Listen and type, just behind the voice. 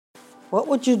What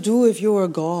would you do if you were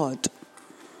God?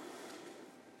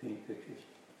 Paint pictures.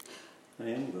 I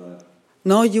am God.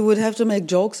 No, you would have to make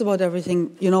jokes about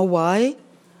everything. You know why?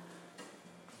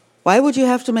 Why would you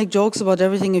have to make jokes about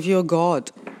everything if you're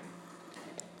God?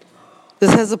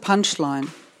 This has a punchline.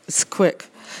 It's quick.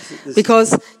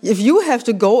 Because if you have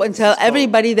to go and tell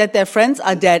everybody that their friends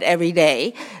are dead every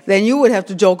day, then you would have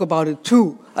to joke about it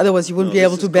too. Otherwise, you wouldn't be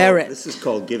able to bear it. This is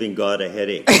called giving God a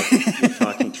headache. You're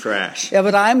talking trash. Yeah,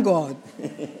 but I'm God.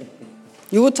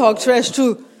 You would talk trash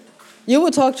too. You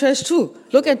would talk trash too.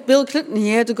 Look at Bill Clinton.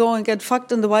 He had to go and get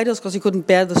fucked in the White House because he couldn't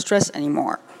bear the stress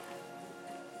anymore.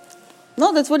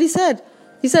 No, that's what he said.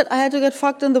 He said, I had to get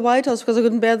fucked in the White House because I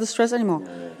couldn't bear the stress anymore.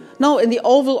 No, in the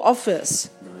Oval Office.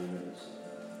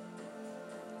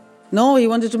 No, he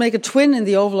wanted to make a twin in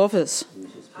the Oval Office.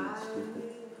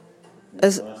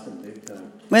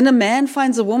 When a man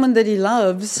finds a woman that he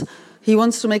loves, he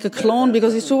wants to make a clone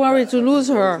because he's too worried to lose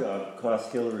her.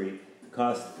 Cost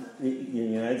the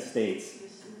United States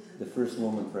the first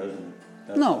woman president.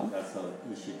 That's how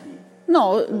it should be.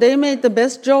 No, they made the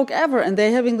best joke ever, and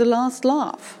they're having the last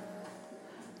laugh.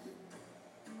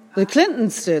 The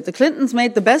Clintons did. The Clintons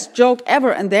made the best joke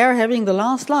ever, and they're having the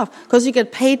last laugh. Because you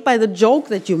get paid by the joke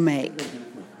that you make.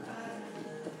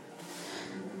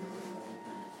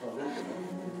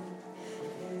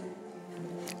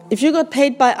 If you got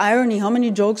paid by irony, how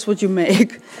many jokes would you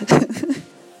make?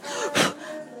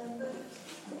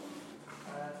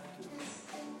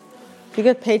 If you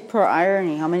get paid per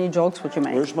irony, how many jokes would you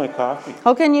make? Where's my coffee?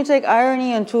 How can you take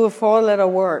irony into a 4-letter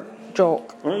word?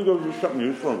 Joke. Why don't you go do something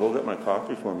useful and go get my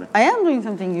coffee for me? I am doing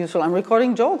something useful. I'm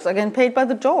recording jokes. I get paid by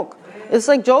the joke. It's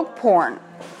like joke porn.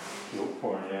 Joke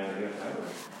porn,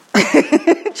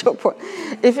 yeah. Joke porn.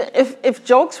 If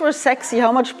jokes were sexy,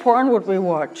 how much porn would we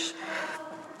watch?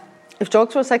 If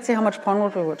jokes were sexy, how much porn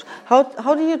would we watch?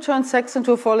 How do you turn sex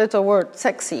into a 4-letter word?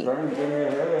 Sexy.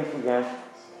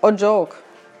 Or joke.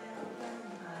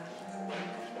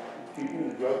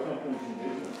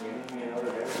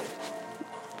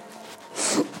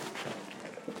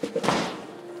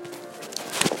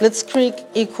 Blitzkrieg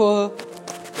equal.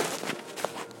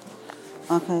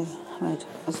 Okay, wait.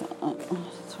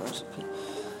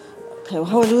 Okay, how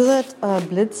do we do that?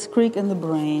 Blitzkrieg in the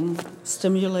brain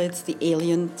stimulates the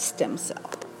alien stem cell.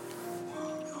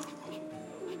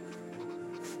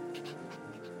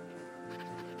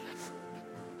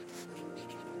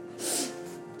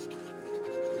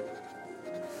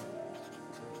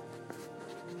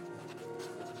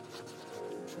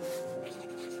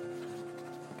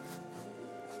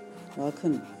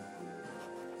 Welcome.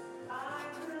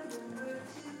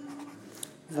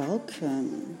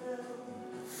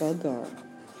 Vulgar.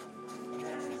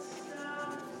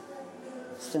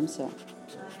 Stem cell.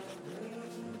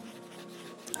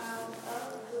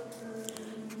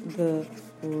 The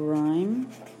rhyme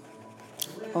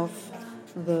of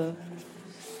the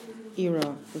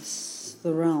era,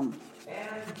 the realm.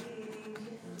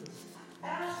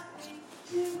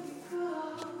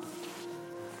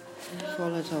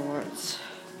 Four-letter words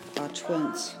are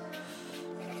twins.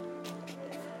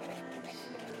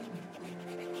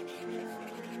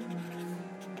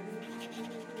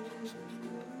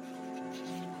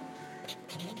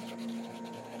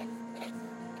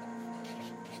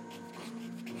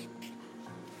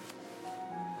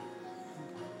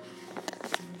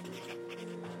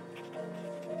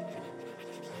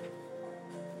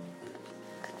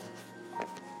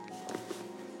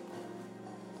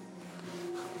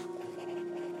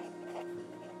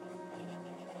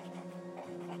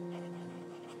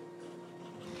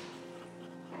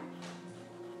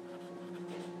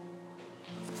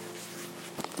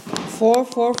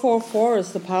 "4444"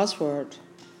 is the password.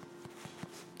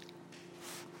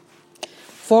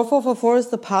 4444 is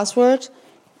the password.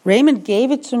 Raymond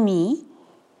gave it to me,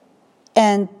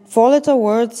 and 4-letter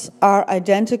words are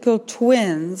identical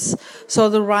twins. So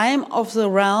the rhyme of the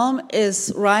realm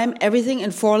is rhyme everything in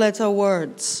 4-letter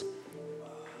words.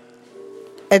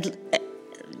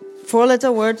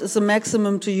 4-letter words is the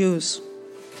maximum to use.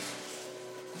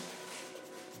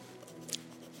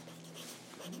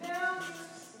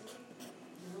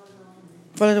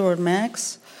 Four-letter word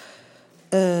max.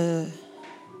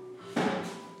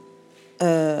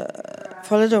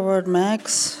 Four-letter word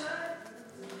max.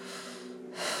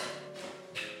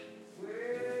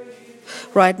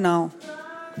 Right now.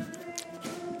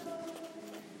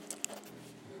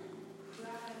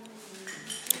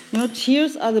 You know,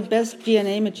 tears are the best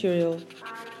DNA material.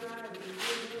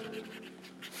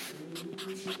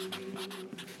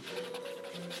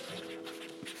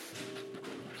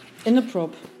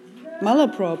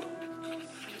 Malaprop.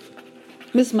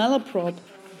 Miss Malaprop.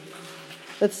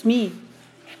 That's me.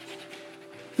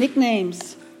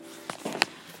 Nicknames.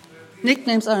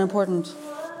 Nicknames are important.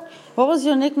 What was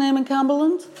your nickname in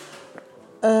Cumberland?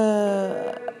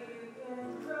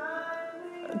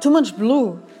 Too much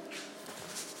blue.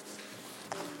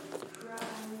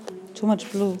 Too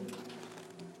much blue.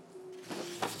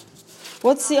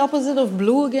 What's the opposite of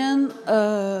blue again?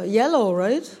 Yellow,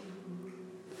 right?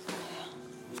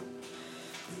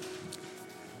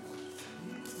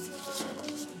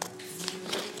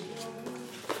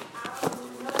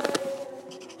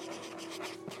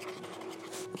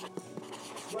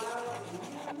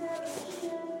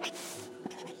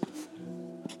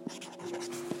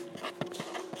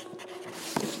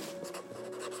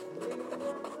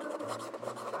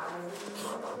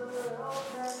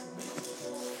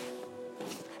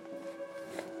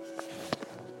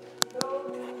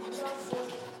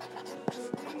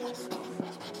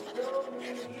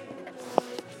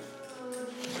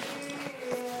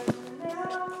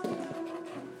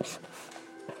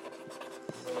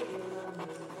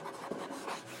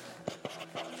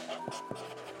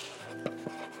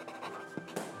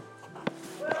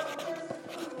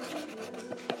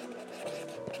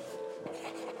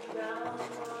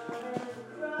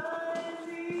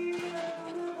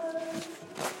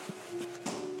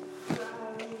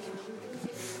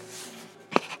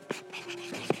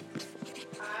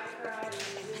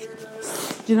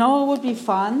 You know what would be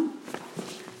fun?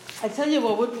 I tell you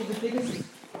what would be the biggest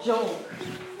joke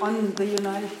on the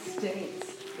United States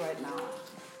right now.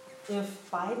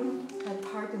 If Biden had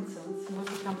Parkinson's, he would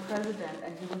become president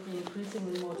and he would be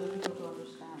increasingly more difficult to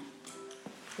understand.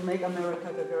 To make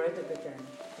America great again.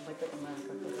 To make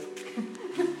America great.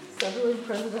 Stuttering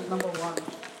president number one.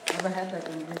 Never had that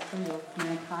in the history of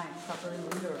mankind. Stuttering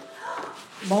leader.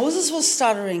 Moses was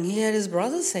stuttering. He had his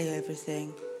brothers say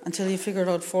everything. Until he figured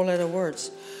out 4-letter words.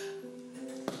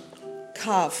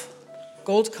 Calf.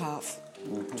 Gold calf.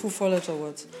 2 4-letter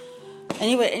words.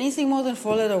 Anyway, anything more than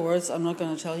 4-letter words, I'm not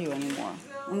going to tell you anymore.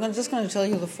 Just going to tell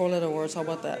you the 4-letter words. How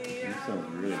about that? That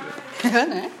sounds really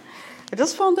good. I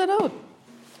just found that out.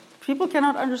 People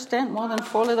cannot understand more than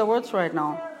 4-letter words right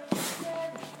now.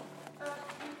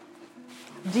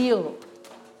 Deal.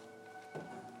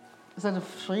 Is that a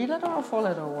 3-letter or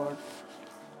 4-letter word?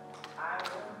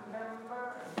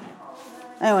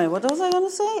 Anyway, what was I going to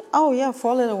say? Oh, yeah,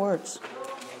 4-letter words.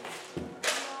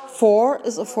 4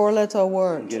 is a 4-letter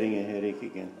word. I'm getting a headache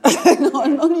again. No,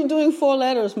 I'm only doing 4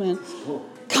 letters, man.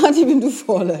 Can't even do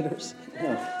 4 letters.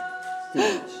 No,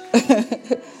 it's too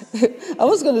much. I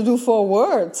was going to do 4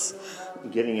 words. I'm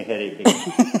getting a headache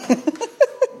again.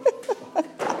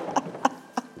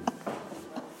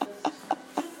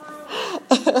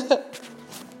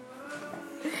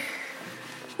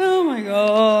 Oh my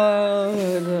God.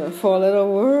 4-letter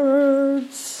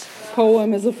words.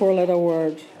 Poem is a 4-letter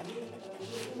word.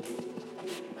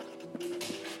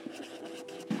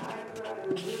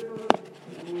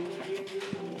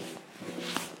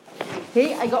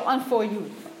 Hey, I got one for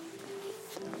you.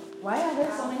 Why are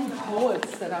there so many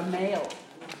poets that are male?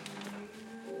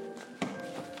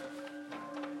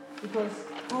 Because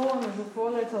poem is a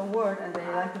 4-letter word and they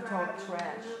like to talk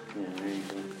trash. Yeah, there you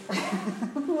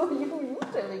go. No, you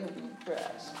telling me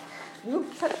trash. You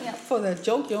set me up for that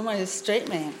joke. You're my straight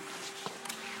man.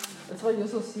 That's why you're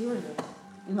so serious.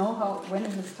 You know how when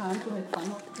it is time to make fun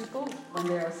of people? When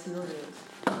they are serious.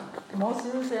 The more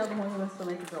serious they are, the more you have to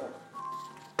make a joke.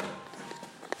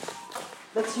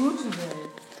 That's you today.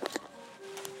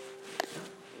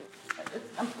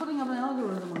 I'm putting up an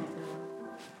algorithm on there.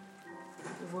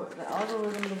 The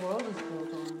algorithm the world is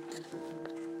built on.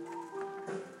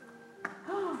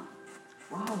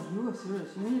 Wow, you are serious.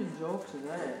 You need a joke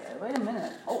today. Wait a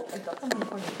minute. Oh, I got something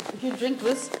for you. If you drink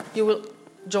this, you will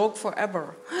joke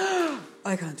forever.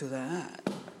 I can't do that.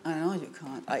 I know you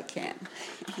can't. I can.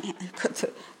 I've got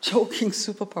the joking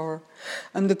superpower.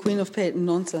 I'm the queen of patent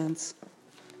nonsense.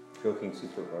 Joking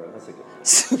superpower. That's a good one.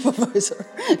 Supervisor.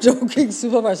 Joking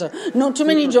supervisor. No, too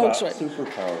many jokes, right?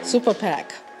 Superpower. Super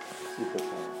PAC.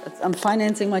 Superpower. I'm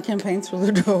financing my campaign through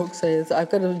the jokes. I've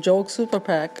got a joke super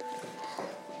PAC.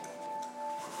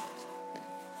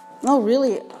 No,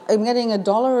 really, I'm getting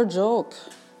 $1 a joke.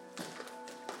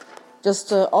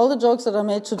 Just all the jokes that I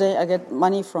made today, I get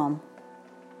money from.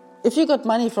 If you got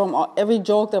money from every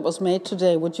joke that was made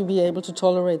today, would you be able to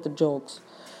tolerate the jokes?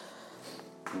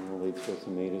 Well, they'd throw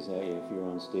tomatoes at you if you're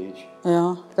on stage.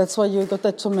 Yeah, that's why you got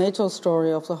that tomato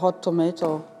story of the hot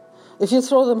tomato. If you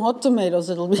throw them hot tomatoes,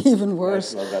 it'll be even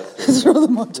worse. I love that story. Throw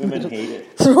them hot tomatoes. Women hate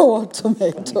it. Throw hot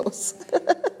tomatoes.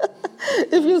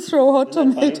 if you throw hot Isn't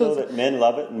that funny, tomatoes. though, that men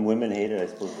love it and women hate it, I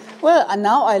suppose. Well, and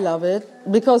now I love it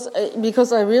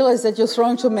because I realize that you're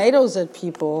throwing tomatoes at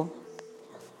people.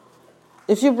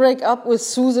 If you break up with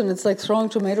Susan, it's like throwing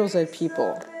tomatoes at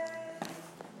people.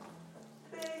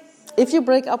 If you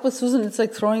break up with Susan, it's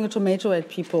like throwing a tomato at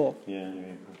people. Yeah.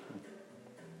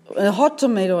 A hot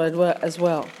tomato as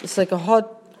well. It's like a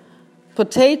hot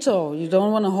potato. You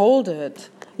don't want to hold it.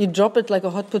 You drop it like a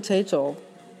hot potato.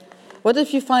 What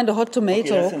if you find a hot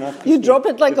tomato? Okay, you drop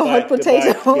it like a hot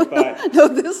potato. Goodbye. No,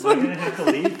 this Am I one. going to have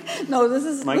to leave? No, this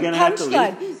is Am the I gonna have to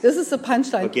punchline. leave? This is the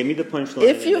punchline. Oh, give me the punchline.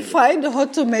 If you find a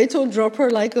hot tomato, drop her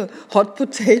like a hot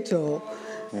potato.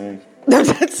 Right. No,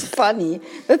 that's funny.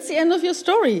 That's the end of your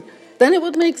story. Then it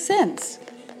would make sense.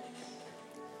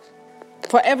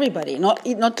 For everybody,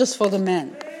 not just for the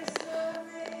men.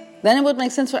 Then it would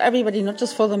make sense for everybody, not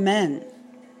just for the men.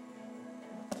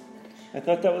 I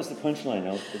thought that was the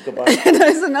punchline. Goodbye.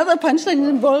 There's another punchline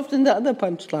involved in the other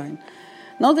punchline.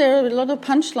 No, there are a lot of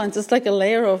punchlines. It's like a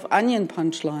layer of onion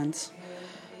punchlines.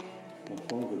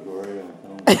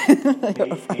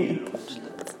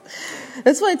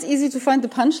 That's why it's easy to find the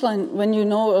punchline when you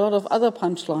know a lot of other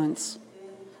punchlines.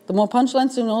 The more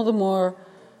punchlines you know, the more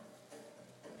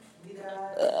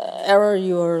error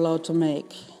you are allowed to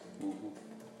make.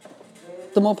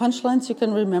 The more punchlines you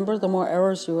can remember, the more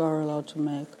errors you are allowed to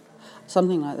make.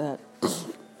 Something like that.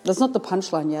 That's not the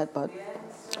punchline yet, but...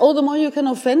 Oh, the more you can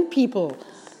offend people.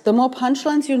 The more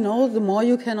punchlines you know, the more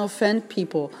you can offend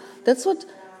people. That's what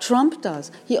Trump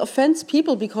does. He offends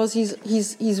people because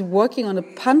he's working on a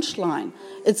punchline.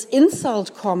 It's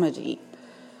insult comedy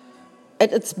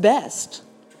at its best.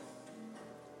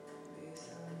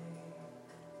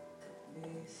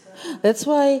 That's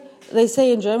why they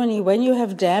say in Germany, when you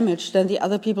have damage, then the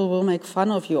other people will make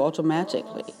fun of you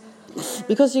automatically.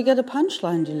 Because you get a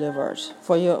punchline delivered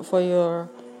for your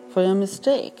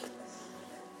mistake.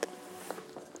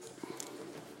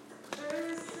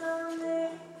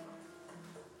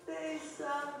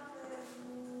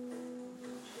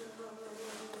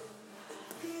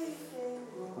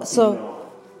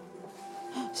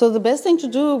 So the best thing to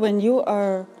do when you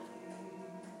are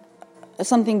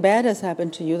something bad has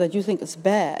happened to you that you think is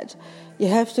bad, you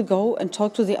have to go and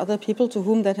talk to the other people to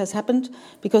whom that has happened,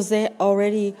 because they're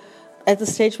already at the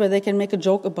stage where they can make a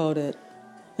joke about it.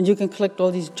 And you can collect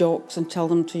all these jokes and tell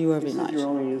them to you every night. You're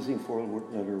only using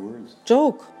 4-letter words.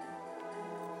 Joke.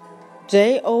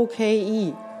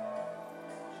 J-O-K-E.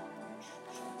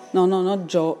 No, not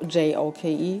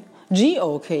J-O-K-E.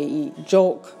 G-O-K-E.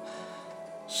 Joke.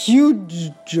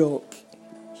 Huge joke.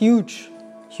 Huge.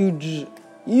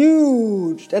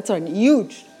 That's right.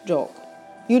 Huge joke.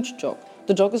 Huge joke.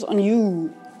 The joke is on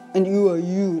you. And you are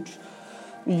huge.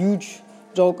 Huge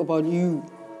joke about you.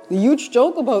 The huge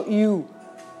joke about you.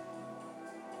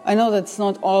 I know that's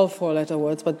not all 4-letter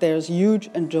words, but there's huge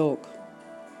and joke.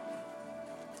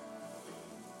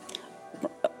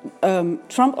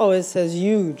 Trump always says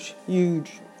huge.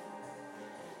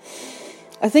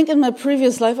 I think in my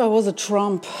previous life I was a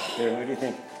Trump. Here, what do you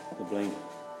think? The blank.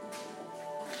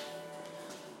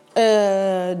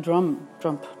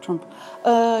 Trump.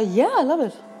 Yeah, I love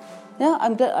it. Yeah,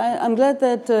 I'm glad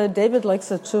that David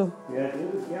likes it too. Yeah, he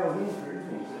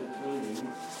encouraged me. He said it's really unique.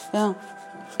 Yeah.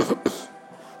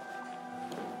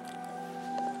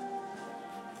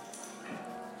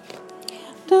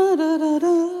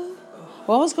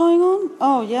 What was going on?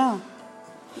 Oh, yeah.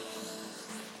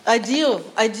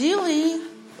 Ideally,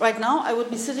 right now I would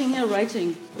be sitting here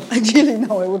writing. Ideally,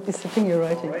 now I would be sitting here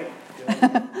writing. Right.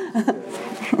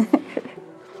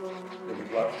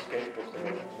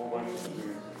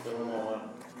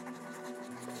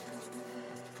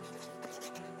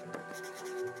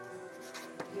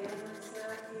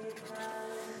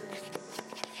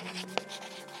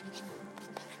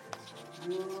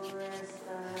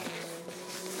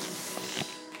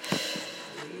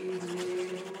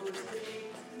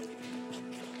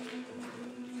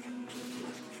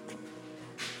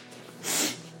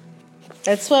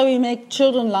 That's why we make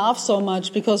children laugh so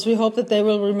much, because we hope that they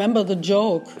will remember the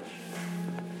joke.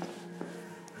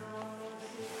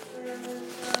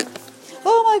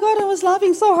 Oh my God, I was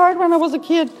laughing so hard when I was a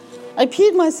kid. I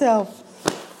peed myself.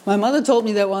 My mother told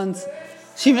me that once.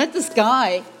 She met this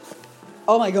guy.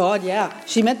 Oh my God, yeah.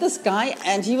 She met this guy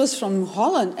and he was from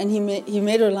Holland, and he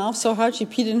made her laugh so hard she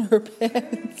peed in her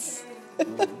pants.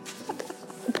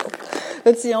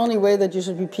 That's the only way that you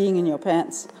should be peeing in your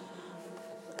pants.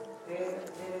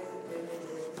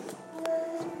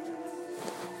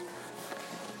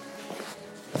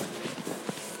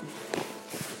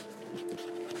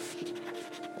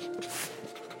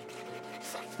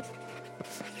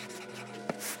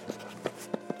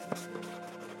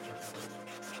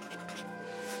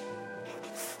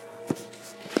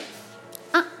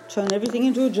 Turn everything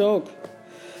into a joke.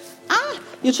 Ah,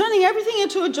 you're turning everything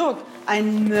into a joke. I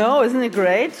know, isn't it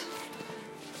great?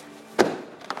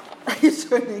 You're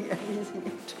turning everything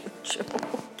into a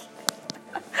joke.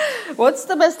 What's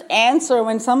the best answer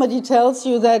when somebody tells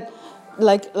you that,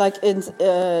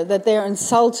 that they're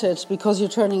insulted because you're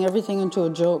turning everything into a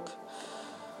joke?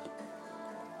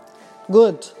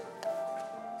 Good.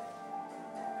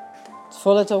 It's a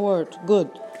four-letter word. Good.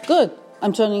 Good.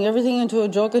 I'm turning everything into a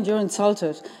joke and you're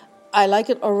insulted. I like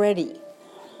it already.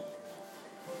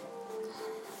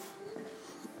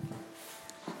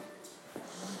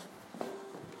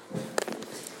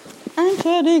 I'm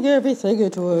turning everything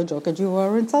into a joke and you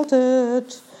are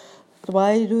insulted.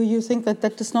 Why do you think that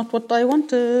is not what I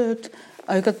wanted?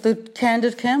 I got the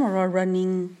candid camera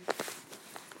running.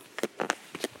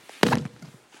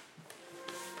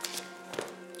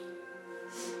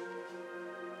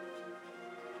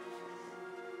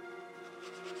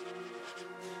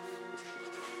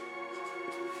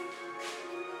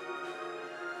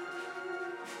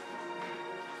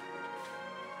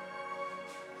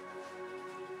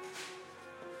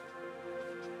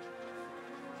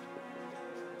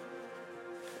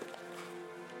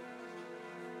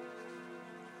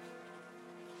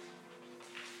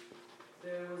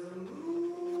 There was a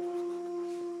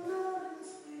moon out in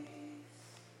space,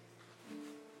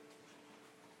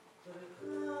 but a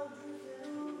cloud drifted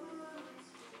over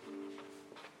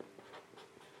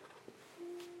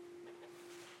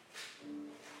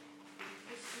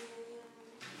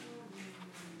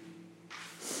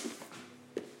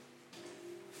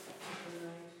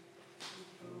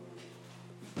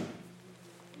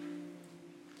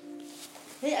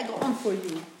Hey, I got one for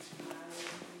you.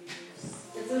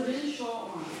 It's a really short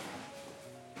one.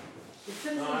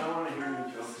 No, I don't want to hear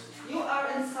any jokes. You are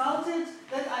insulted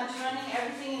that I'm turning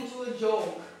everything into a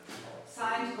joke.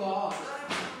 Signed, God.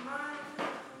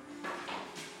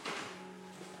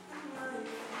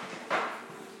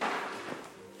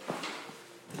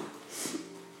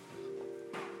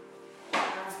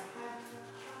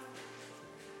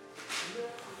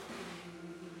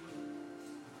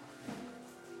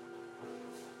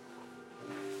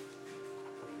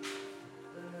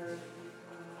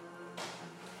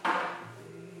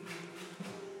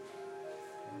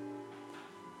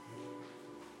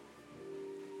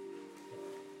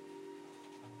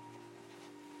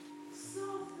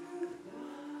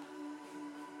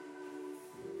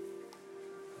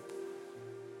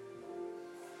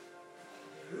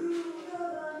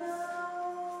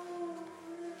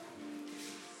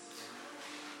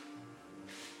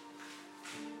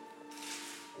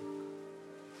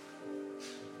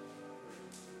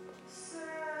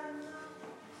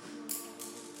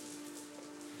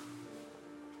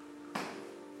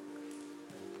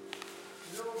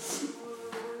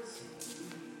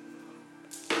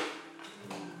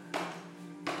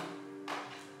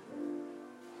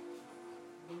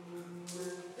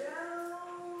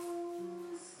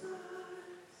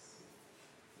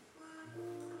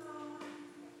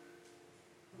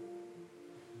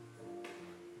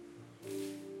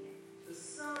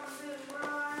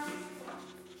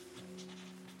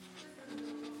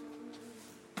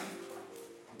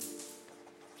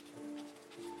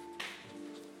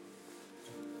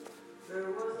 There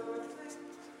was nothing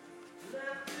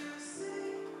left to say.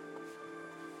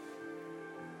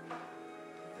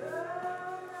 The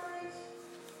night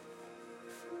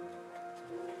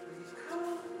was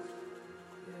cold.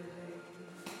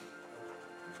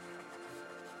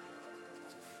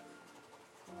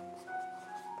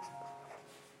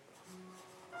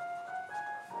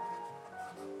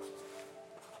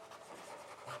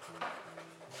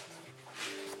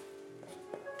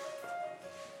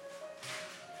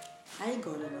 I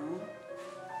got it now.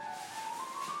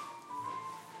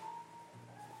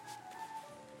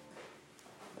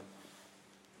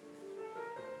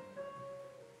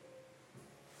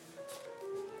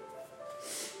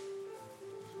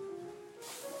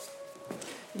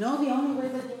 You know, the only way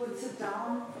that you would sit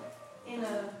down in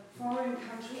a foreign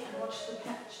country and watch the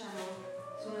Pet Channel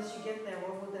as soon as you get there,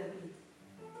 what would that be?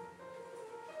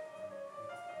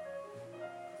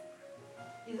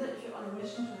 Either if you're on a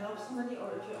mission to help somebody or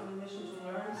if you're on a mission to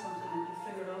learn something and you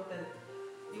figured out that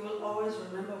you will always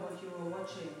remember what you were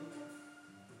watching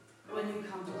when you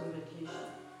come to the vacation.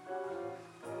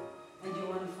 And you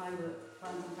want to find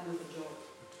some kind of a job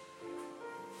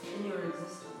in your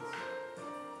existence.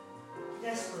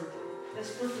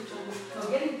 Desperately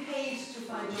getting paid to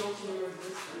find jobs in your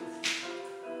existence.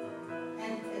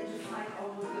 And to find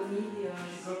all of the media.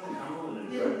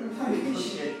 Push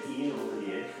that Ian over the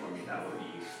edge for me, that would be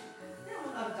useful. Yeah,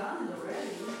 well, I've done it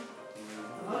already.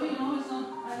 How do you know it's not?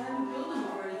 I haven't built them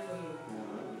already for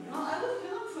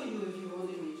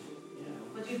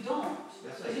don't.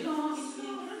 That's Because you don't want me to be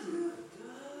in prison.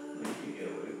 If you get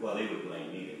away, well, they would blame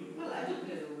me. Well, I didn't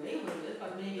get away with it,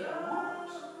 but maybe I won't. I'm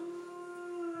just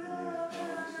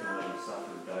going to let him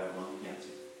suffer and die of lung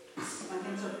cancer. My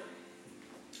cancer.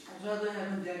 I'd rather have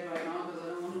him dead right now because I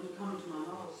don't want him to come to my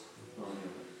house.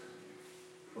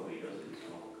 Oh, he does it in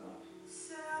small cups.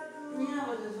 Yeah,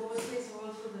 but there's always these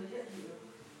holes for the hit here.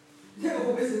 They're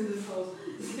always in this house.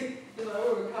 If I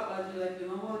were a cup, I'd be like, you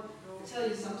know what? I tell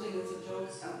you something, it's a joke.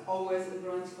 I'm always in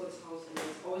Brian Scott's house and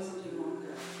there's always something wrong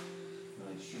there.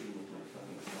 I'd shoot him with my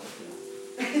fucking shotgun.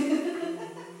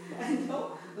 I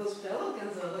know. Those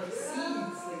pelicans are like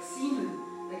seeds, like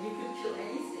semen. Like you could kill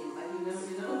anything. Like you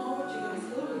never know what you're going to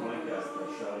kill. Oh my God,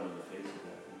 I shot him in the face with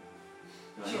that thing.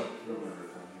 No, Sure. he'll never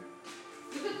come here.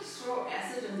 You could throw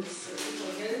acid in the street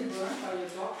or get it burned by your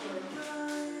doctor.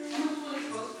 How much will it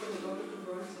cost for the doctor to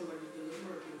burn somebody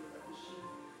deliberately with that machine?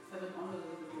 Have it on a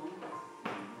little bit longer.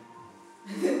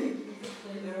 And then you could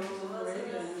play the Lawrence of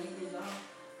Arabia and make me laugh.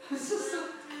 It's just so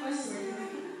funny when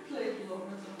you play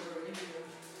Lawrence of Arabia.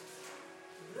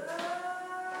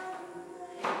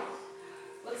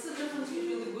 What's the difference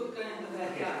between the good guy and the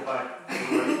bad Okay, guy? goodbye.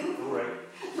 Go right.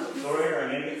 Sorry, I'm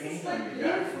going to get This is things like on your bling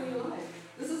back. for your life.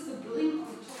 This is the bling on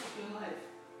the top of your life.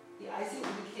 The icing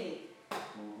on the cake.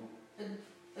 And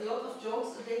a lot of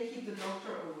jokes a day keep the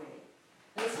doctor away.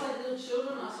 That's why little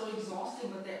children are so exhausting,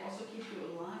 but they also keep you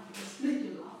alive because they make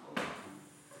you laugh a lot.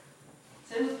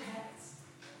 Same with pets.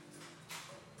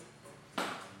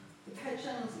 The pet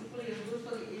channel is equally as good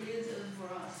for the aliens as for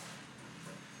us.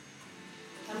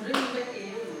 I'm bringing back the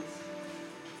aliens.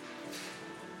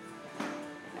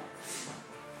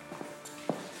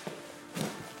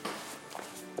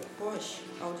 Gosh,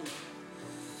 Audi.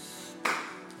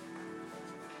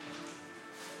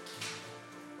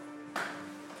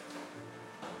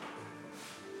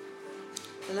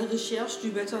 La recherche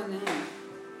du bétonnier.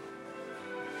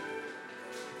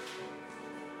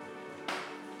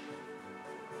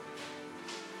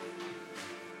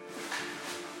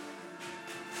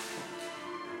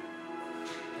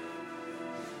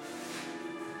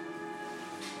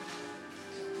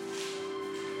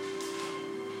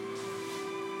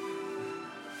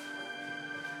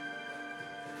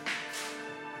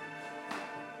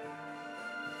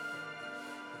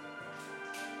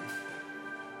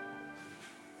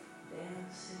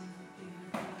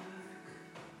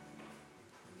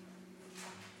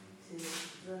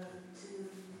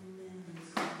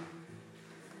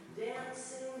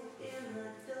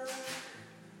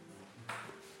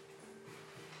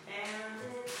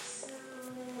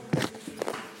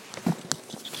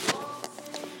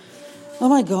 Oh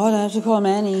my God, I have to call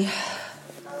Manny.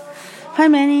 Hi,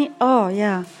 Manny. Oh,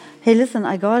 yeah. Hey, listen,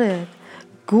 I got it.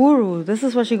 Guru. This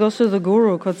is why she goes to the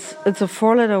guru, because it's a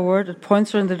 4-letter word. It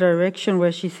points her in the direction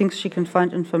where she thinks she can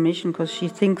find information, because she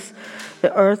thinks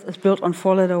the earth is built on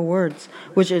 4-letter words,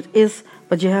 which it is,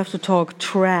 but you have to talk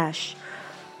trash.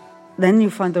 Then you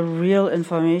find the real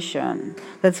information.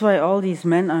 That's why all these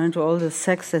men are into all this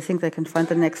sex. They think they can find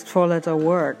the next 4-letter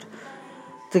word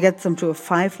to get them to a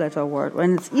 5-letter word.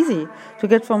 When it's easy to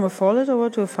get from a 4-letter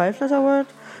word to a 5-letter word,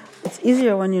 it's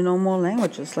easier when you know more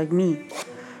languages, like me.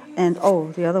 And,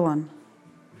 oh, the other one.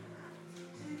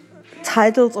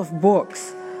 Titles of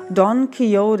books. Don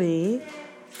Quixote,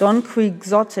 Don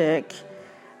Quixotic,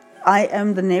 I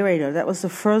Am the Narrator. That was the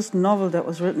first novel that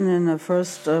was written in a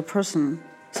first person,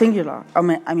 singular. I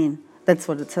mean, that's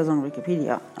what it says on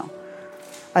Wikipedia. No.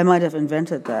 I might have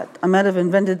invented that. I might have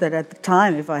invented that at the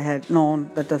time if I had known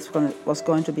that this was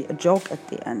going to be a joke at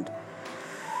the end.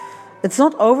 It's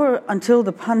not over until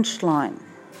the punchline.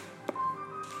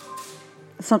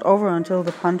 It's not over until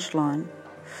the punchline.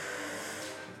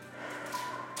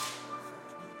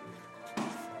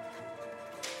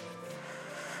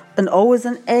 An O is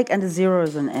an egg and a 0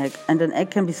 is an egg. And an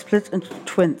egg can be split into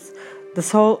twins.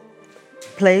 This whole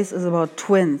place is about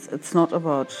twins. It's not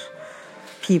about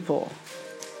people.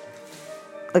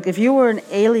 Like if you were an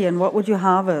alien, what would you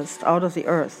harvest out of the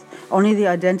earth? Only the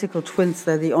identical twins.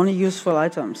 They're the only useful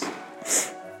items.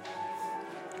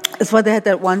 That's why they had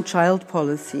that one-child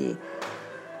policy.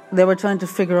 They were trying to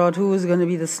figure out who was going to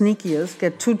be the sneakiest,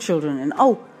 get 2 children. And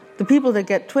the people that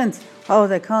get twins,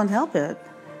 they can't help it.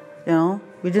 You know,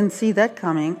 we didn't see that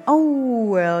coming. Oh,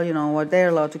 well, you know what, they're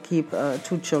allowed to keep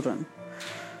 2 children.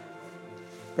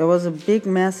 There was a big,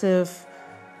 massive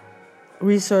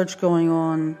research going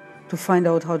on to find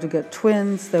out how to get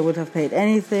twins. They would have paid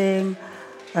anything.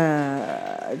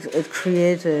 It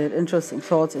created interesting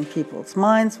thoughts in people's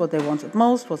minds. What they wanted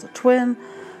most was a twin.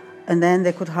 And then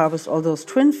they could harvest all those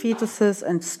twin fetuses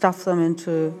and stuff them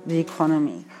into the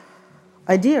economy.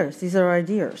 Ideas. These are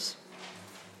ideas.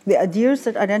 The ideas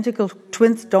that identical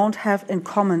twins don't have in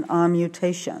common are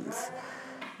mutations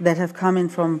that have come in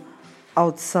from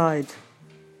outside,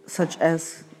 such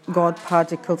as God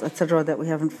particles, etc., that we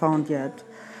haven't found yet.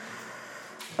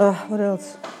 What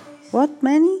else? What,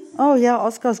 many? Oh, yeah,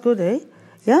 Oscar's good, eh?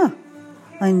 Yeah,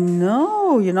 I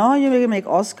know. You know how you make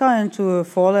Oscar into a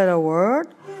four-letter word?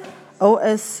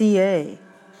 OSCA.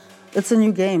 It's a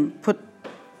new game.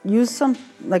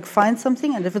 Find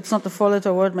something, and if it's not a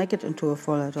four-letter word, make it into a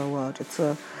four-letter word. It's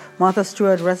a Martha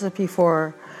Stewart recipe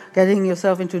for getting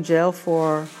yourself into jail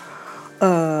for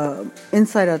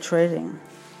insider trading.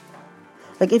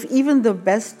 Like, if even the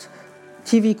best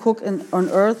TV cook on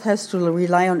earth has to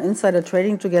rely on insider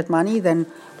trading to get money, then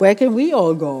where can we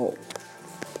all go?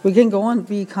 We can go and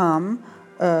become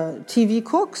TV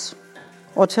cooks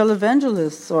or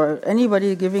televangelists or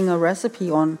anybody giving a recipe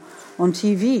on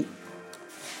TV.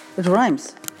 It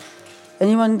rhymes.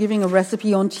 Anyone giving a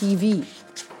recipe on TV.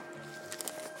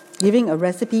 Giving a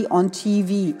recipe on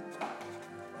TV.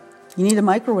 You need a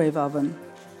microwave oven.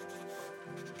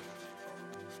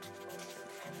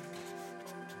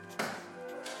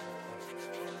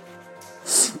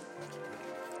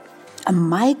 A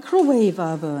microwave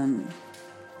oven.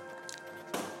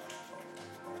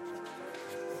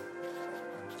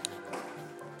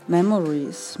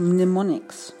 Memories,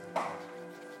 mnemonics.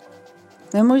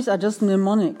 Memories are just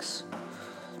mnemonics.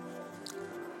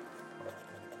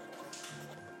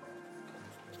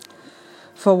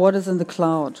 For what is in the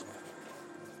cloud.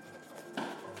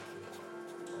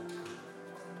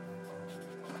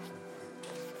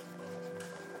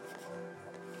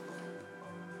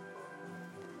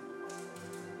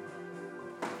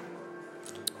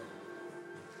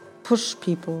 Push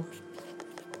people.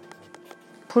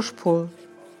 Push-pull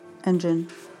engine.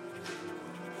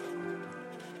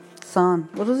 San.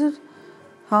 What is it?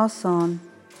 Ha-san.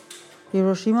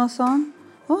 Hiroshima-san?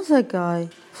 What was that guy?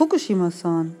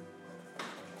 Fukushima-san.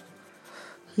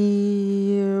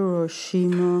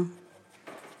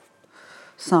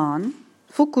 Hiroshima-san.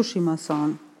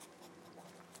 Fukushima-san.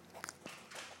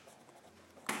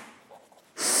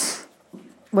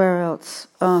 Where else?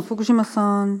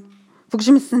 Fukushima-san.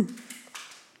 Fukushima-san.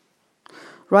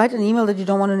 Write an email that you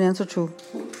don't want an answer to.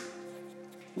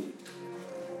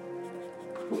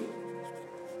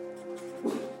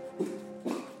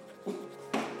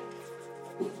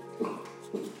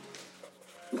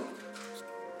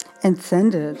 And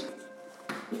send it.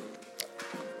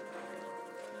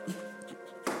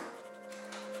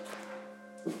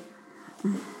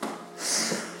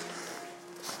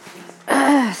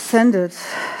 Send it.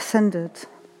 Send it.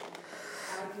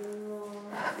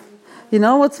 You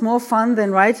know what's more fun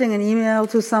than writing an email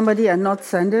to somebody and not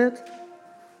send it?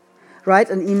 Write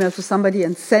an email to somebody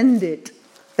and send it.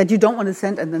 That you don't want to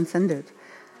send and then send it.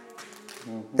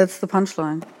 Mm-hmm. That's the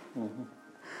punchline. Mm-hmm.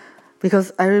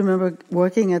 Because I remember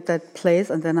working at that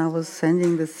place and then I was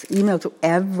sending this email to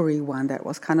everyone. That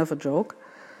was kind of a joke.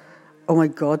 Oh my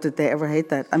God, did they ever hate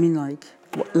that? I mean, like,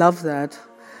 love that.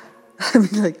 I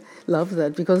mean, like, love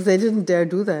that because they didn't dare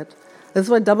do that. That's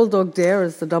why Double Dog Dare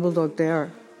is the Double Dog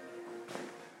Dare.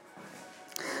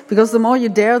 Because the more you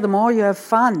dare, the more you have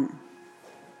fun.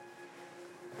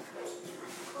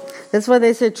 That's why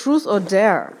they say truth or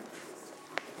dare.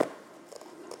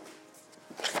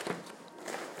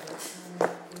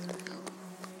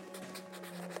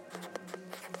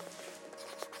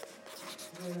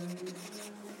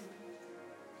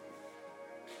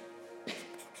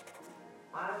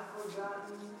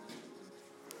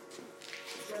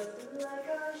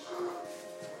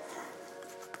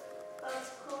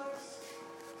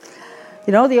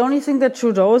 You know, the only thing that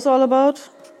Trudeau is all about?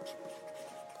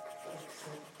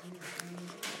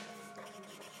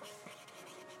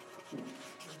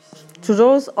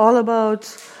 Trudeau is all about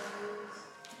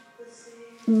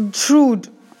truth,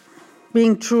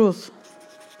 being truth.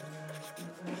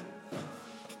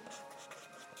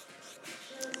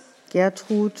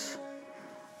 Gertrud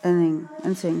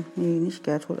Ensing. Nee, nicht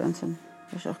Gertrud Ensing.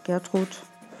 Vielleicht auch Gertrud.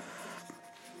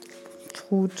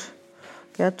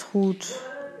 Gertrud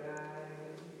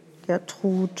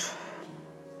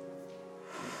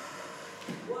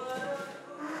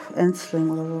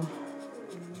Ensling oder so.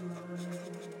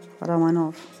 Oder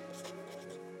Meinhof.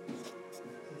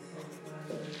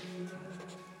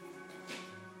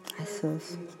 Heißt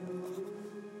das?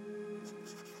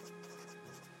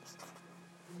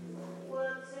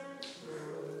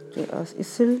 Der aus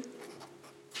Issel.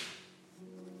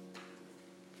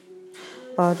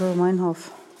 Bade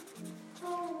Meinhof.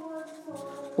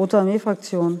 Rote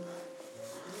Armee-Fraktion.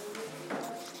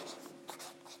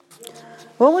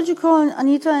 What would you call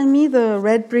Anita and me, the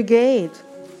Red Brigade?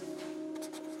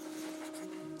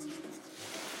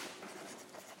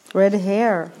 Red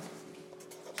hair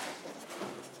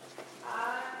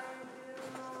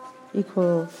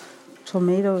equal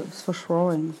tomatoes for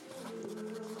throwing.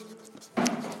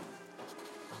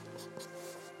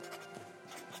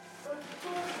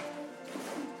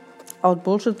 Out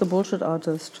bullshit the bullshit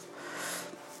artist.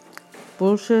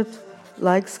 Bullshit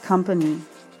likes company.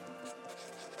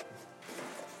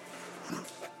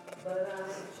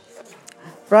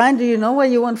 Brian, do you know why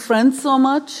you want friends so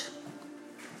much?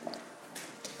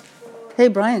 Hey,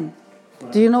 Brian,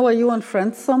 do you know why you want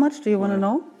friends so much? Do you want to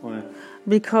know? Why?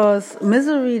 Because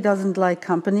misery doesn't like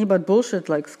company, but bullshit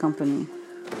likes company.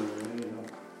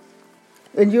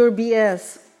 And you're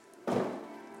BS.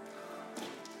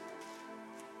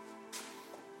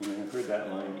 I've heard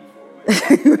that line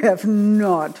before. You have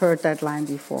not heard that line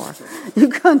before. You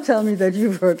can't tell me that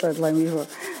you've heard that line before.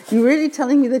 You really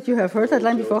telling me that you have heard that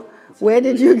line before? Where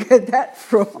did you get that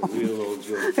from? Real old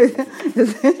joke.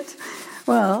 Is it?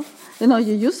 Well, you know,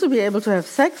 you used to be able to have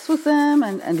sex with them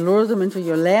and lure them into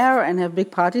your lair and have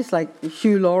big parties like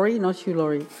Hugh Laurie, not Hugh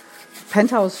Laurie,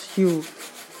 Penthouse Hugh,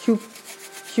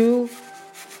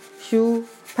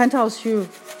 Penthouse Hugh.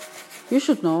 You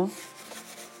should know.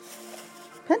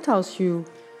 Penthouse Hugh.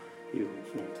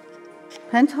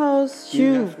 Penthouse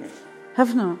Hugh.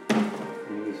 Hefner.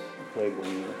 He was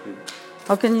Playboy.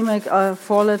 How can you make a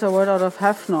four-letter word out of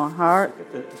Hefner?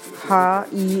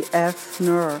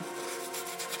 H-E-F-Ner.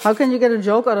 How can you get a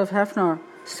joke out of Hefner?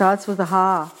 Starts with a H.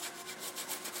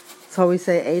 That's how we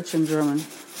say H in German.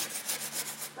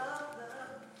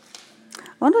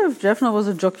 I wonder if Jeffner was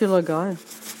a jocular guy.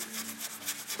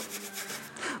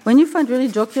 When you find really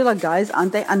jocular guys,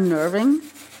 aren't they unnerving?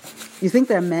 You think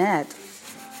they're mad.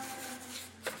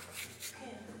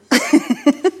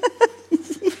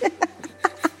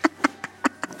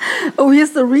 Oh,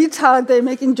 here's the retard. They're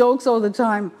making jokes all the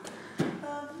time.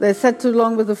 They sat too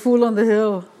long with the fool on the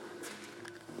hill.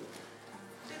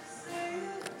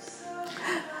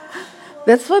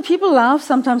 That's why people laugh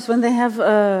sometimes when they have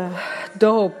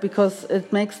dope, because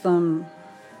it makes them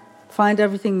find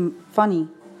everything funny.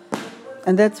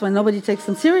 And that's when nobody takes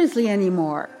them seriously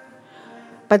anymore.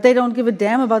 But they don't give a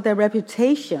damn about their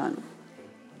reputation.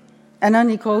 Anna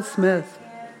Nicole Smith.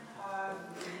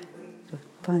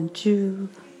 Find you.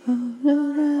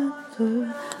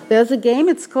 There's a game.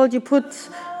 It's called you put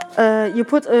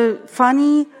a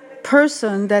funny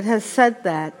person that has said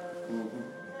that.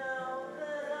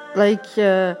 Like,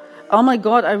 oh my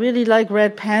God, I really like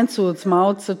red pantsuits,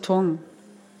 Mao Zedong.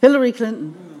 Hillary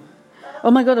Clinton.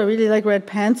 Oh my God, I really like red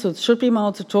pantsuits. Should be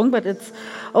Mao Zedong, but it's,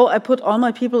 oh, I put all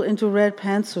my people into red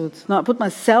pantsuits. No, I put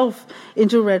myself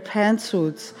into red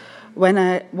pantsuits when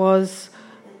I was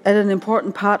at an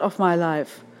important part of my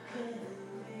life.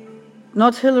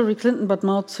 Not Hillary Clinton, but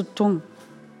Mao Zedong.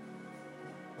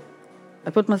 I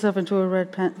put myself into a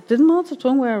red pant. Didn't Mao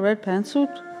Zedong wear a red pantsuit?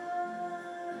 I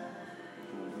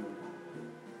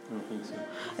don't think so.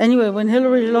 Anyway, when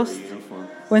Hillary lost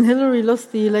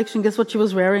the election, guess what she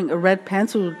was wearing? A red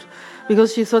pantsuit,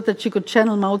 because she thought that she could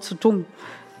channel Mao Zedong.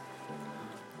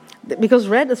 Because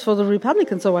red is for the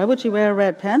Republicans, so why would she wear a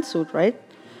red pantsuit, right?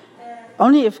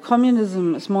 Only if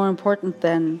communism is more important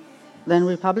than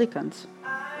Republicans.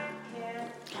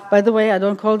 By the way, I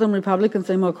don't call them Republicans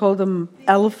anymore. I call them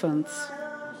elephants.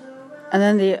 And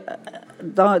then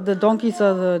the donkeys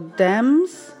are the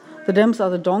Dems. The Dems are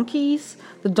the donkeys.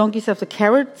 The donkeys have the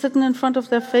carrot sitting in front of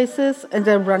their faces, and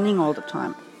they're running all the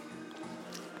time.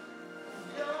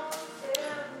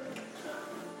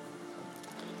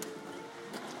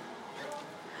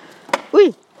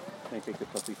 Oui. Can I take the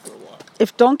puppy for a walk?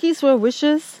 If donkeys were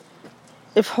wishes,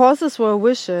 if horses were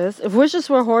wishes, if wishes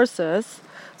were horses,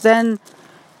 then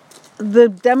the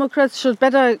Democrats should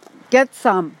better get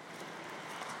some.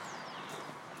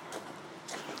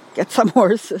 Get some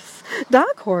horses.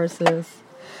 Dark horses.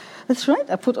 That's right.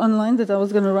 I put online that I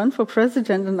was going to run for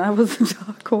president and I was a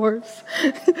dark horse.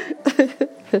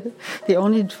 The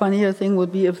only funnier thing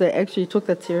would be if they actually took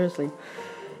that seriously.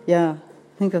 Yeah,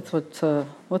 I think that's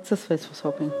what's his face was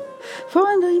hoping for,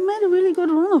 and he made a really good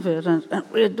run of it, and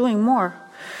we're doing more.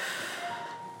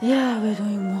 Yeah, we're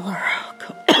doing more.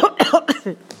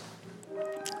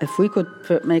 If we could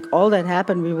make all that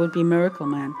happen, we would be Miracle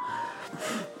Man.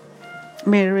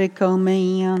 Miracle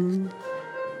Man,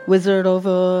 Wizard of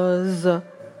Oz,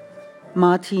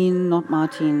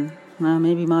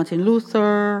 maybe Martin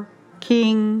Luther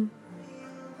King,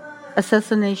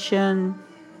 assassination,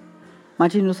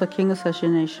 Martin Luther King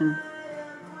assassination.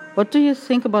 What do you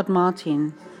think about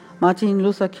Martin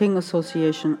Luther King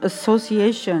Association?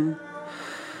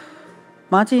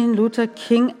 Martin Luther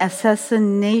King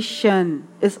assassination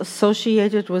is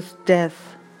associated with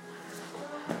death.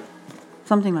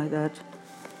 something like that.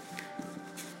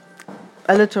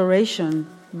 Alliteration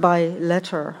by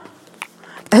letter.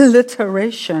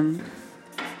 Alliteration.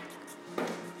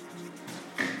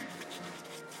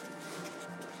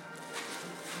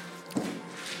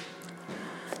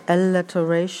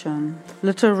 Alliteration.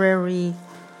 Literally.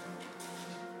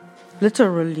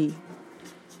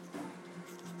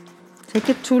 Take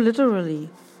it too literally.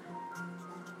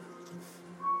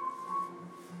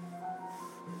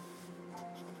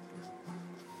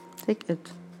 Take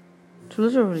it. To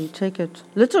literally take it.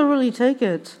 Literally take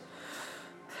it.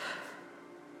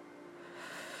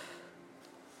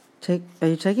 Are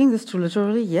you taking this too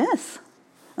literally? Yes.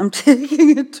 I'm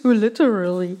taking it too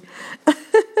literally.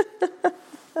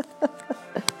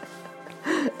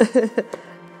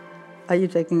 Are you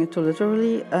taking it too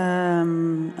literally?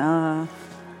 I'm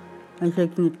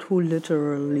taking it too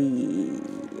literally.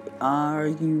 Are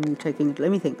you taking it?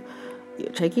 Let me think.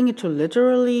 You're taking it too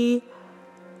literally.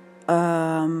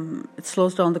 It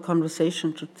slows down the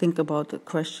conversation to think about the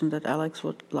question that Alex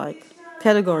would like.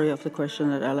 Category of the question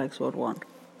that Alex would want.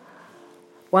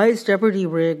 Why is Jeopardy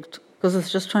rigged? Because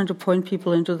it's just trying to point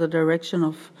people into the direction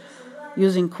of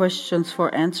using questions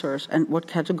for answers, and what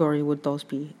category would those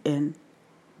be in?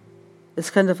 It's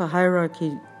kind of a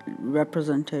hierarchy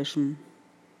representation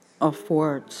of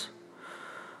words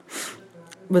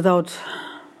without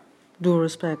due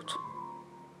respect.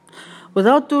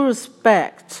 Without due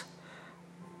respect,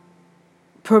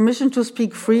 permission to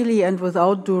speak freely and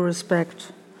without due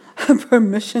respect.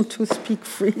 Permission to speak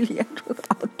freely and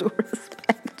without due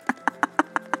respect.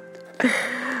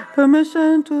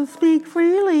 Permission to speak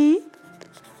freely.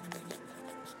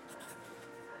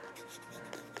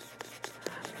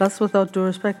 Plus without due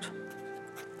respect.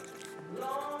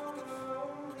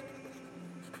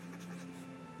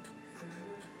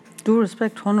 Due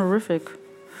respect, honorific.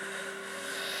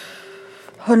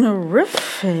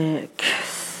 Honorific.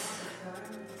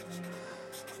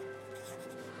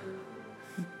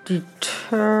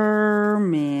 Determine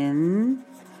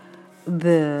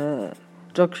the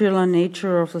jocular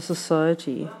nature of the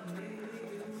society.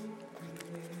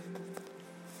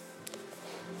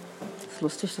 Es ist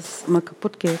lustig, dass es immer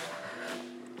kaputt geht.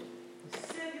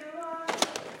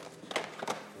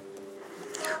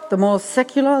 The more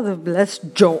secular, the less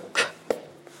joke.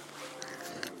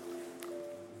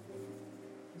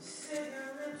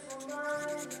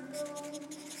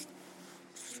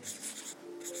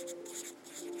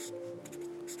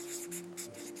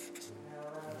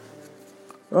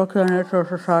 Jocular nature of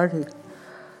society.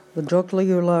 The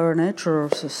jocular nature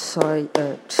of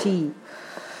society.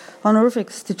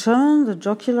 Honorifics determine the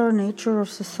jocular nature of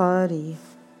society.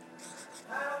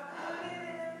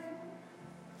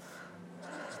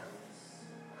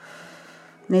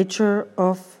 Nature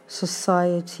of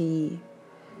society.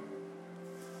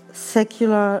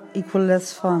 Secular equal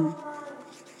less fun.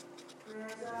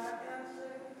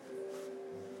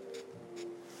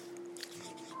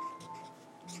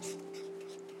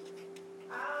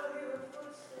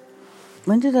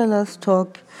 When did I last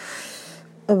talk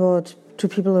to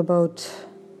people about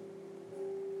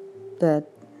that?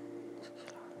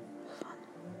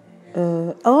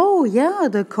 Oh yeah,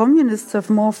 the communists have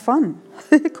more fun.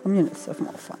 Communists have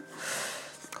more fun.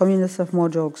 Communists have more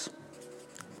jokes.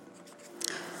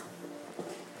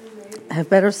 Have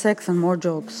better sex and more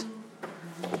jokes.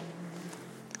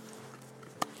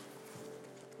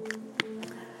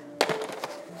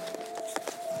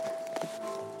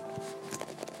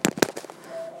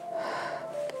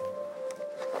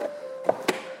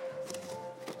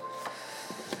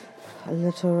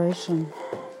 Alliteration.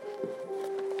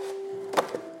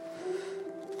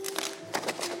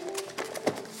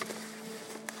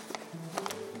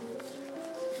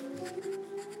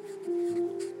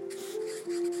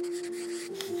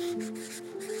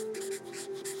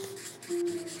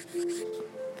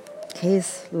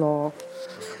 Case law.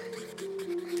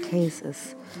 Case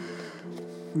ist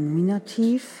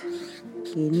Nominativ,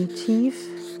 Genitiv,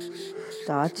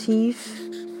 Dativ,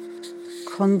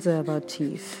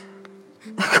 Konservativ.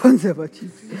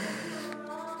 Konservativ.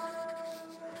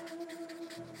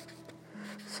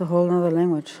 It's a whole other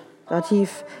language.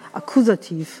 Dativ,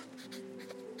 Akkusativ.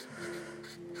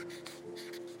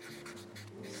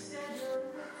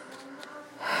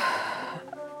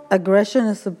 Aggression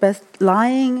is the best.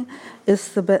 Lying is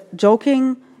the best.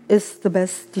 Joking is the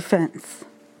best defense.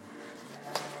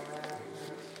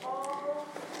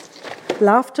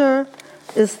 Laughter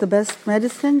is the best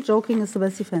medicine. Joking is the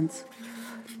best defense.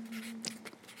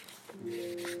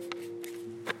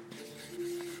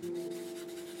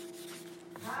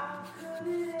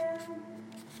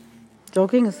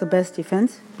 Joking is the best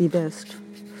defense. Be best.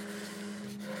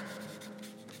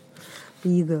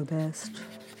 Be the best.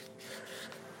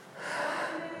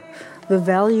 The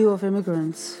value of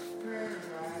immigrants.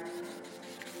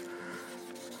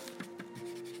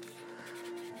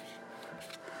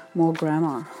 More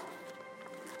grammar.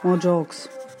 More jokes.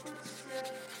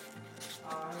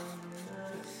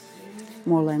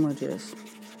 More languages.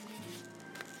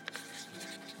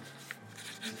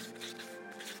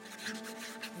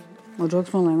 More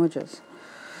jokes, more languages.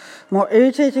 More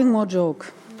irritating, more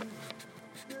joke.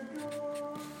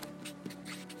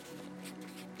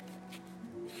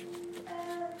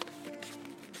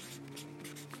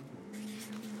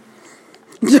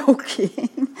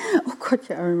 Joking. Oh God,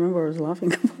 yeah, I remember I was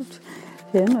laughing about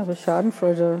him. Aber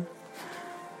Schadenfreude.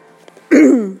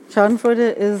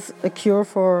 Schadenfreude is a cure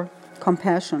for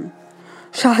compassion.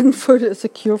 Schadenfreude is a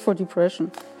cure for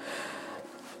depression.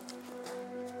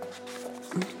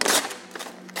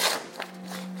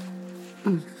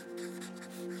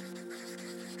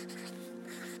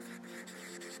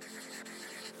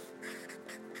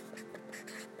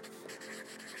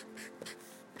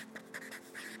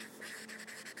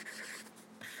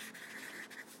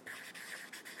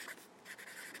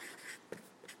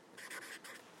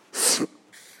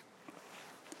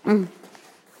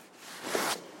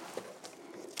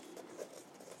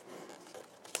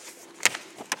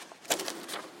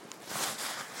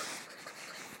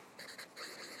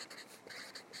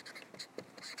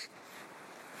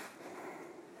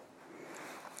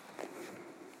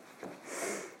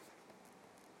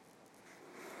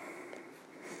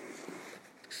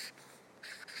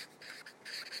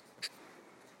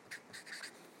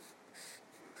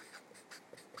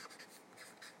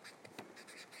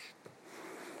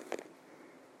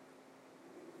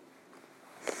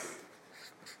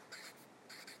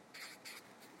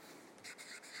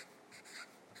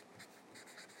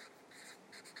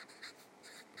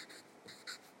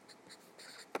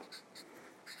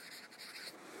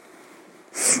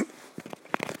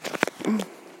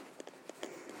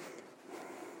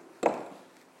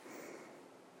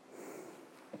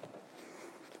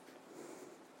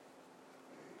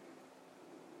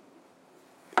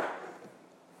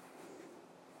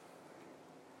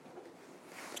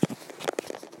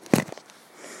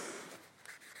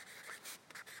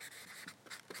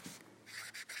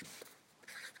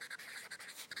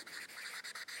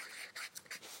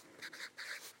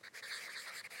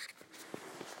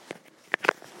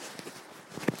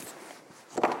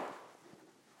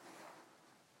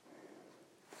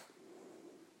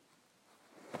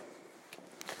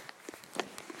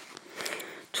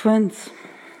 Twins.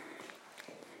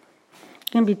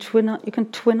 You can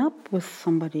twin up with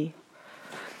somebody.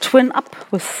 Twin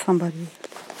up with somebody.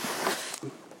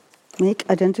 Make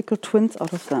identical twins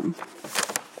out of them.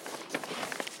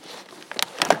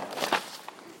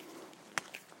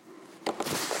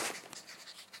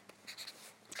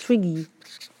 Twiggy.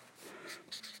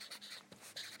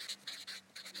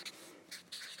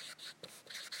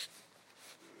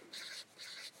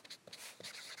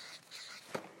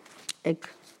 Egg.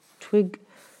 Twig.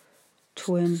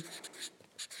 Twin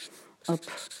up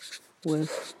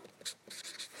with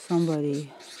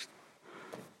somebody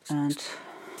and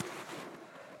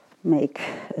make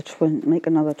a twin, make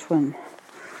another twin.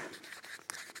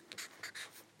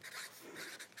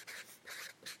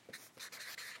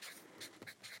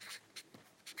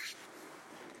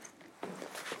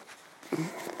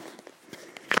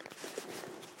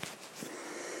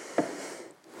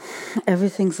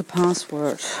 Everything's a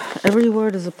password. Every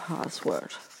word is a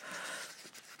password.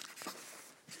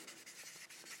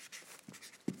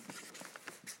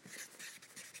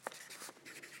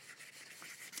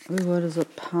 Every word is a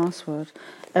password.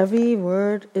 Every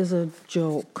word is a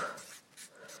joke.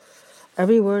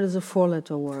 Every word is a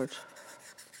four-letter word.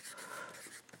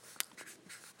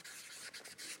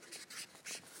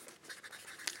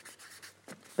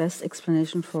 Best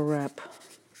explanation for rap.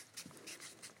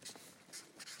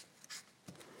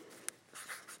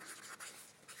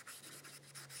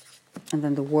 And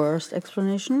then the worst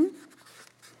explanation.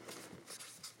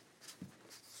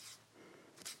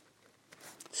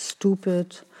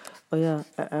 Stupid. Oh yeah,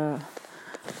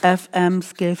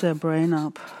 FMs gave their brain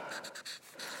up.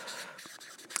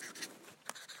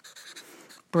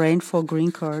 Brain for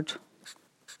green card.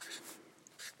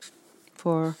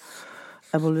 For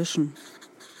abolition.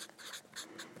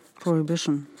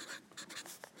 Prohibition.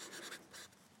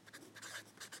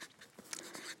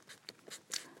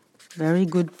 Very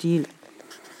good deal.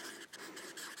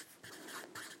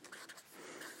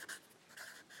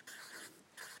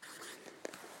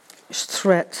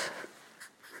 Threat.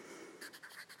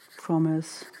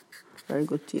 Promise. Very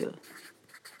good deal.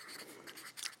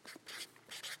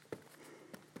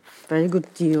 Very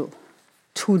good deal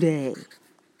today.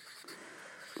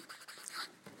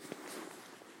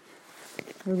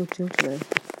 Very good deal today.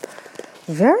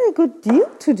 Very good deal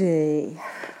today.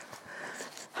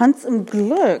 Hans im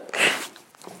Glück.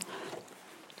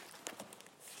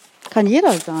 Kann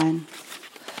jeder sein.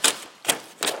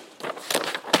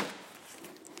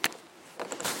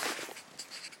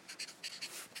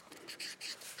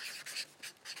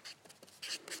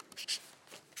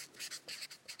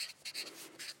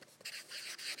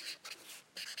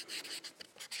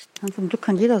 Hans im Glück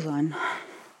kann jeder sein.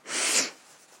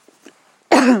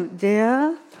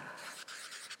 Der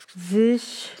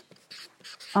sich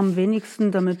am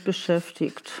wenigsten damit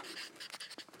beschäftigt.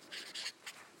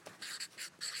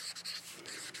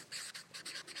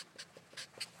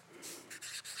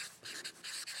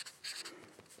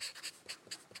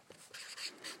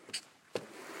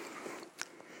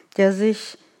 Der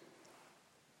sich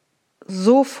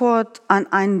sofort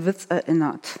an einen Witz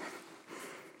erinnert.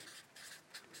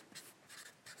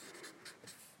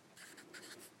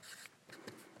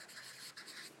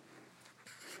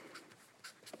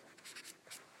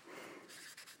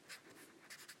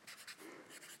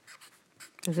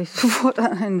 Der sich sofort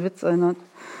an einen Witz erinnert.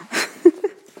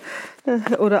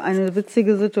 Oder eine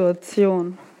witzige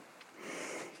Situation.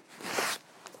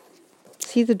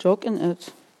 See the joke in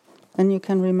it, and you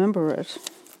can remember it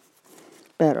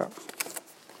better.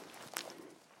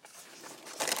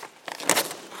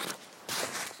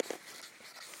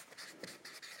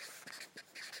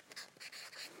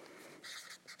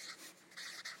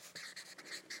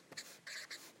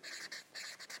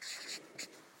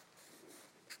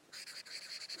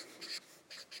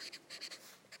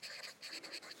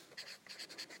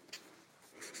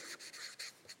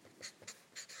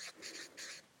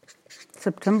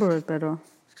 September it better.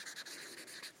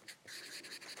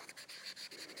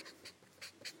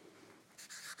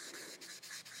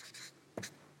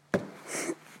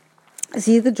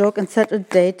 See the joke and set a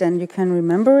date, then you can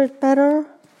remember it better.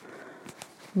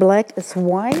 Black is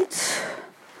white.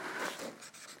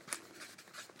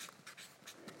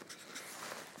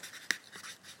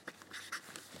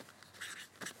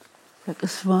 Black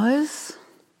is weiß.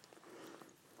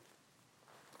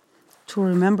 To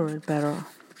remember it better.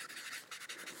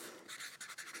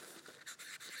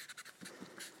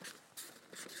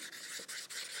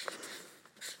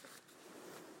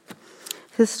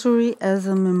 History as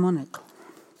a mnemonic.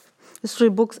 History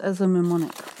books as a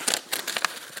mnemonic.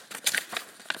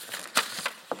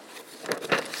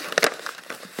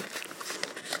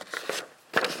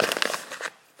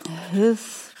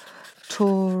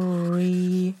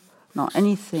 History, no,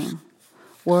 anything.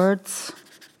 Words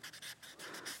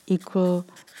equal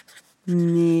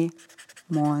mnemonic.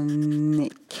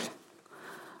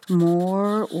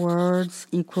 More words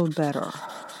equal better.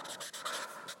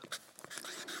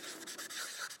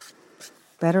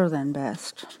 Better than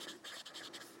best.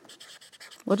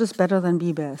 What is better than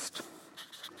be best?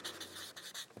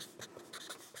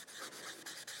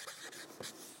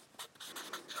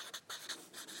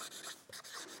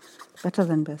 Better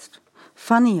than best.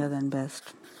 Funnier than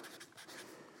best.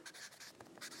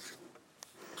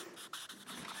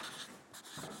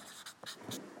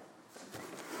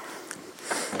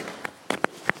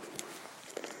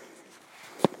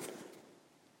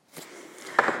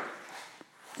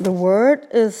 The word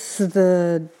is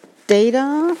the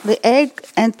data, the egg,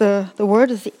 and the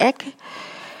word is the egg,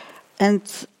 and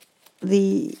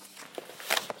the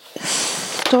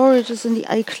storage is in the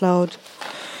iCloud.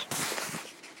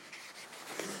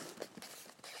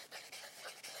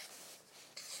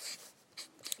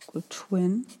 Equal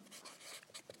twin.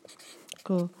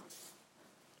 Equal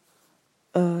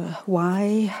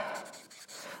why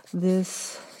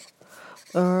this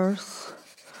earth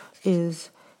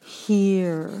is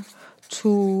here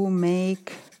to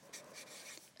make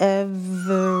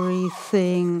everything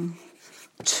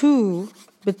two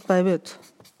bit by bit.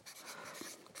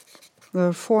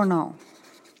 We're 4 now.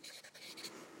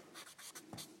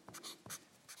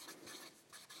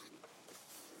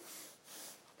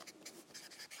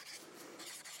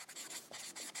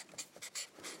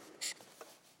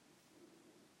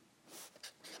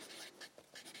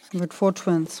 With 4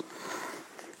 twins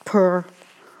per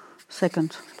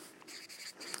second.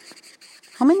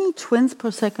 How many twins per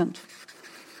second?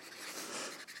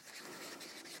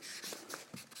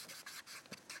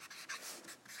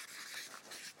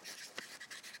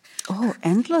 Oh,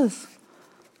 endless.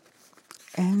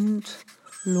 Endlose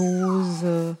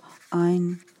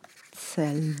Einzeller.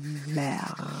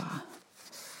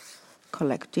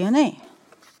 Collect DNA.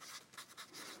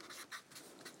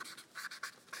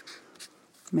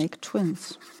 Make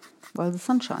twins while the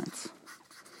sun shines.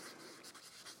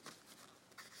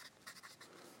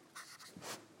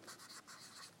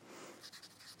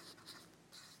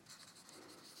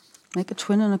 Make a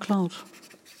twin in a cloud.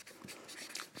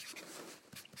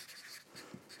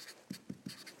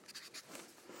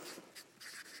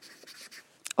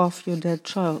 Of your dead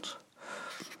child.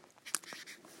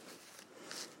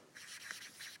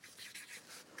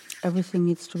 Everything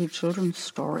needs to be a children's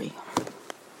story.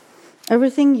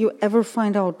 Everything you ever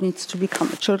find out needs to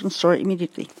become a children's story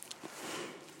immediately.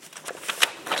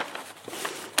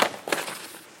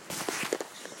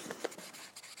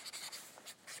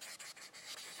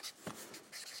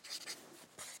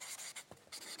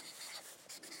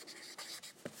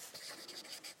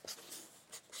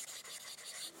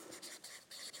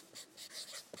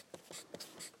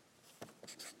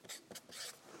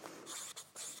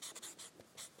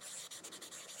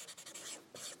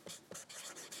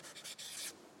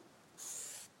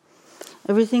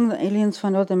 Everything the aliens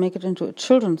find out, they make it into a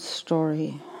children's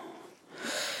story.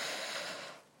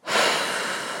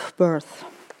 Birth.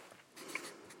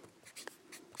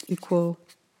 Equal.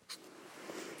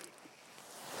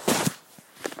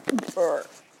 Bird.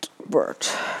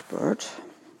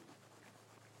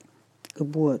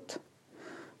 Geburt.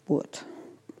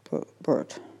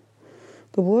 Bird.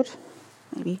 Geburt,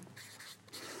 maybe.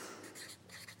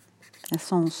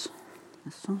 Naissance,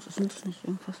 ist das nicht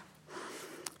irgendwas?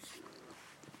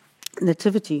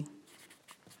 Nativity.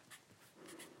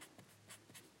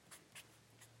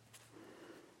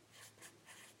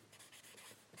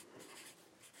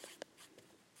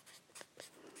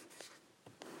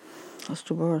 What's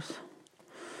to birth?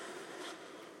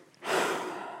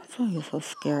 So you're so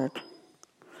scared.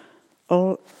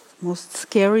 Oh, most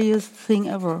scariest thing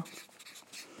ever.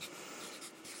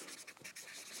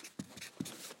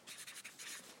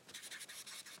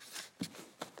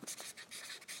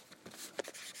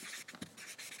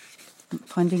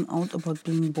 Finding out about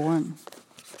being born.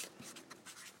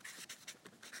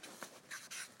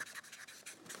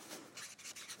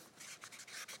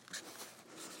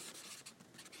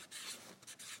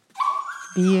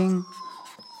 Being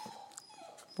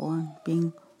born,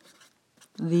 being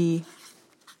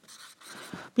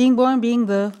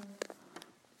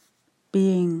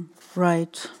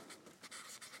right,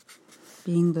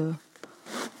 being the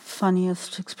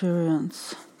funniest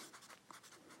experience.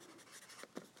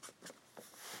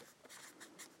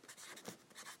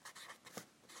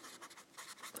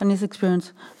 Funniest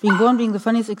experience. Being born being the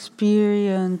funniest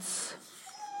experience.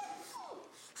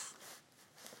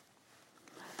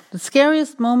 The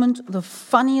scariest moment, the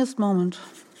funniest moment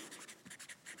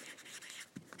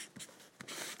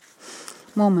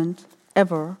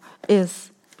ever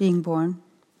is being born.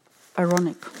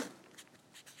 Ironic.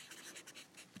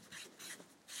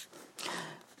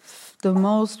 The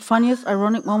most funniest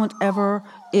ironic moment ever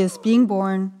is being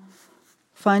born,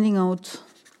 finding out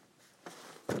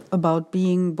about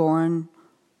being born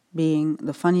being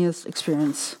the funniest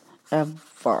experience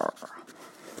ever.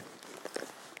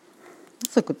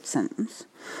 It's a good sentence.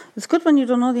 It's good when you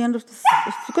don't know the end of this.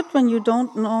 It's good when you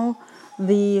don't know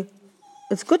the...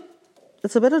 It's good.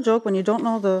 It's a better joke when you don't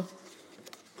know the...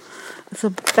 It's a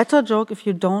better joke if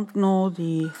you don't know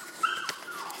the...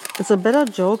 It's a better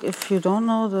joke if you don't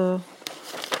know the...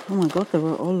 Oh my God, they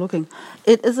were all looking.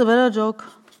 It is a better joke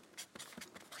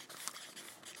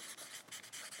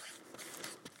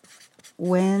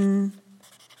when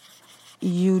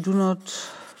you do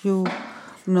not,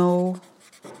 know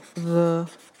the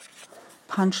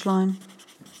punchline.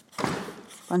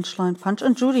 Punch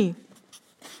and Judy.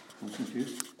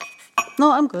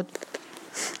 No, I'm good.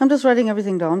 I'm just writing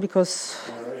everything down because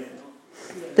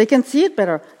they can see it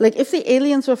better. Like if the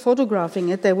aliens were photographing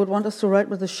it, they would want us to write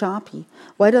with a Sharpie.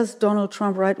 Why does Donald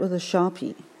Trump write with a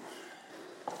Sharpie?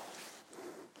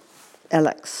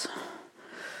 Alex.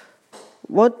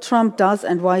 What Trump does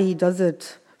and why he does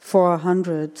it for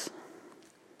 100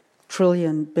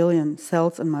 trillion, billion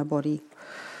cells in my body.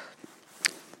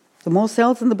 The more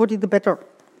cells in the body, the better.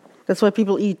 That's why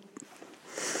people eat.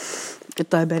 Get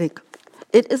diabetic.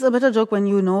 It is a better joke when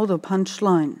you know the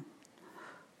punchline.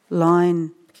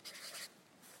 Line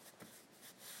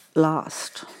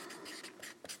last.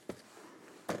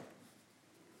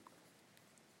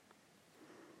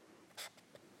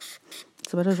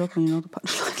 It's a better joke when you know the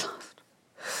punchline last.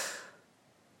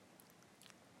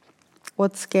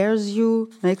 What scares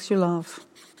you makes you laugh.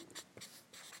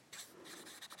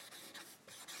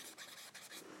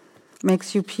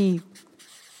 Makes you pee.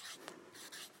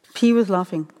 Pee with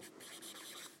laughing.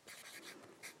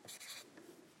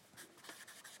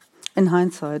 In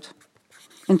hindsight.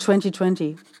 In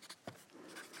 2020.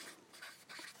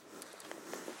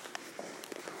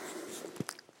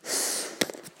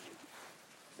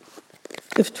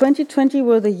 If 2020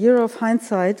 were the year of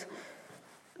hindsight,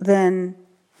 then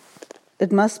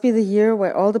It must be the year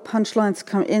where all the punchlines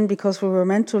come in because we were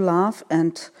meant to laugh,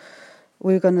 and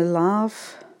we're going to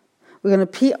laugh. We're going to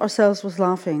pee ourselves with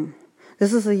laughing.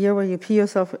 This is a year where you pee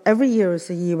yourself. Every year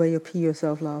is a year where you pee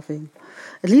yourself laughing.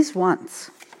 At least once.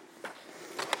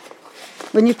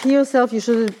 When you pee yourself,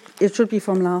 it should be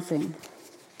from laughing.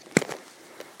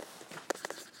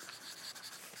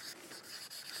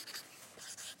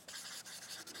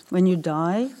 When you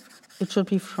die, it should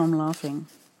be from laughing.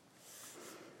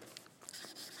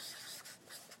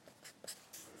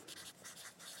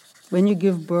 When you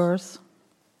give birth,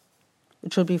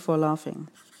 it should be for laughing.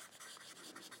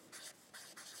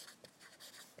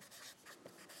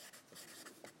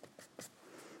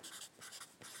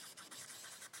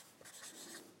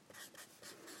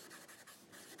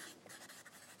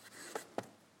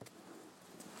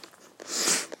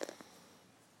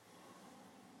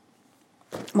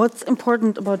 What's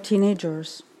important about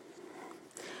teenagers?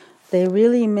 They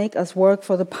really make us work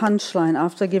for the punchline.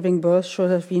 After giving birth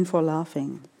should have been for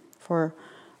laughing, for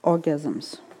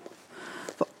orgasms.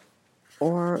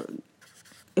 Or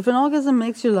if an orgasm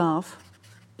makes you laugh,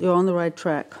 you're on the right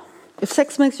track. If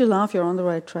sex makes you laugh, you're on the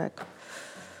right track.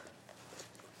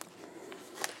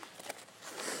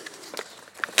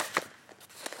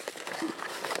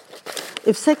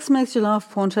 If sex makes you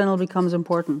laugh, porn channel becomes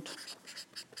important.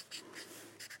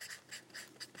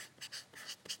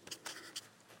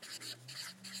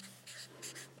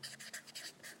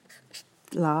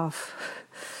 Laugh,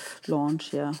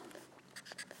 launch, yeah.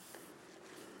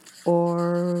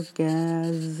 Orgasms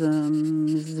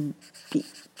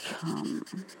become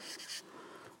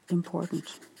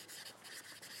important.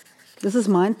 This is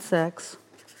mind sex.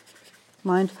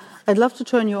 Mind. I'd love to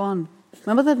turn you on.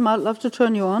 Remember that love to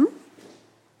turn you on?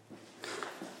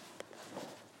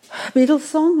 Beatles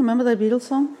song? Remember that Beatles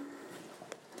song?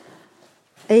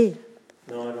 Hey.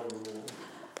 No, I don't remember that.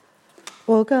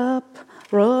 Woke up,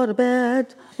 rolled to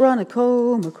bed, run a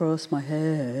comb across my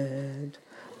head.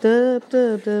 Dup,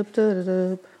 dup, dup, dup,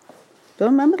 dup.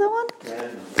 Don't remember that one? Yeah.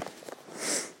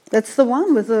 That's the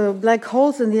one with the black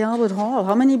holes in the Albert Hall.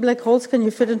 How many black holes can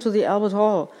you fit into the Albert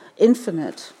Hall?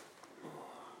 Infinite.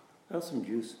 Have some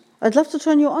juice. I'd love to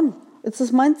turn you on. It's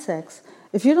this mind sex.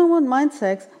 If you don't want mind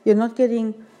sex, you're not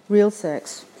getting real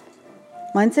sex.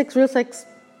 Mind sex, real sex,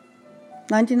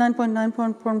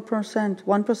 99.9%.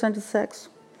 1% is sex.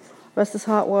 The rest is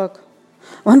hard work.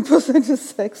 1% is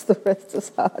sex, the rest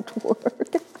is hard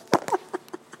work.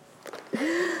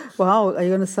 Wow, are you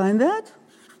going to sign that?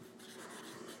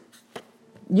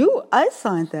 I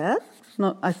signed that.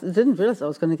 No, I didn't realize I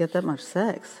was going to get that much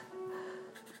sex.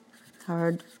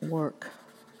 Hard work.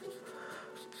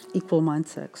 Equal mind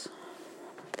sex.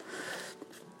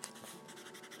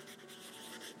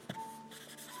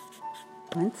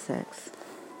 Mind sex.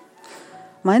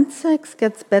 Mind sex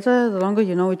gets better the longer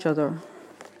you know each other.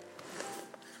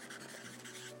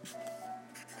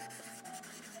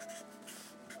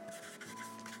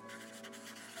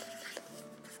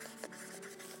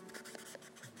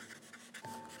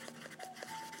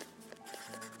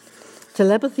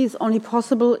 Telepathy is only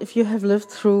possible if you have lived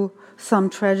through some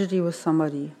tragedy with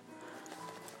somebody.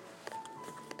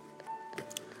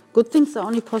 Good things are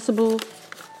only possible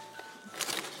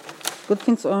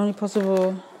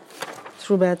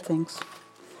through bad things.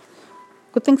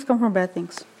 Good things come from bad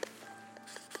things.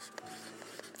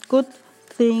 Good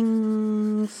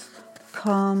things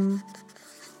come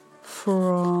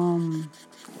from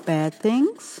bad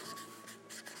things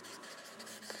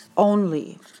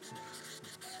only.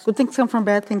 Good things come from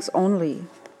bad things only.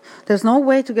 There's no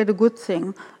way to get a good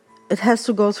thing. It has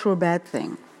to go through a bad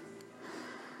thing.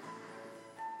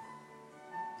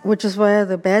 Which is where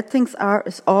the bad things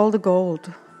is all the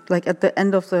gold. Like at the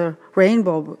end of the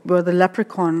rainbow, where the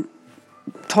leprechaun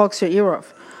talks your ear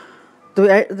off.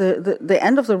 The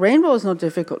end of the rainbow is not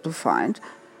difficult to find.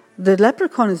 The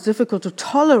leprechaun is difficult to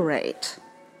tolerate.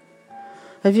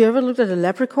 Have you ever looked at a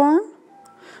leprechaun?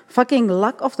 Fucking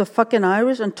luck of the fucking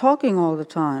Irish and talking all the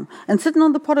time. And sitting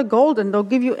on the pot of gold and don't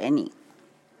give you any.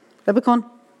 Leprechaun.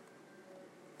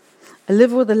 I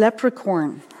live with a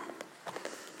leprechaun.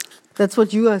 That's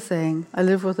what you are saying. I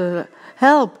live with a...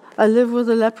 Help! I live with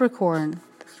a leprechaun.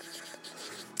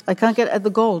 I can't get at the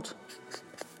gold.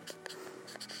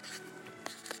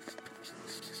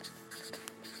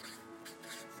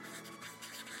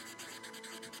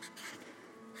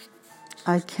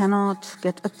 I cannot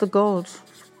get at the gold.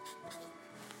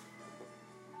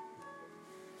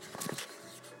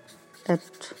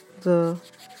 At the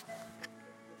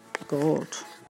gold.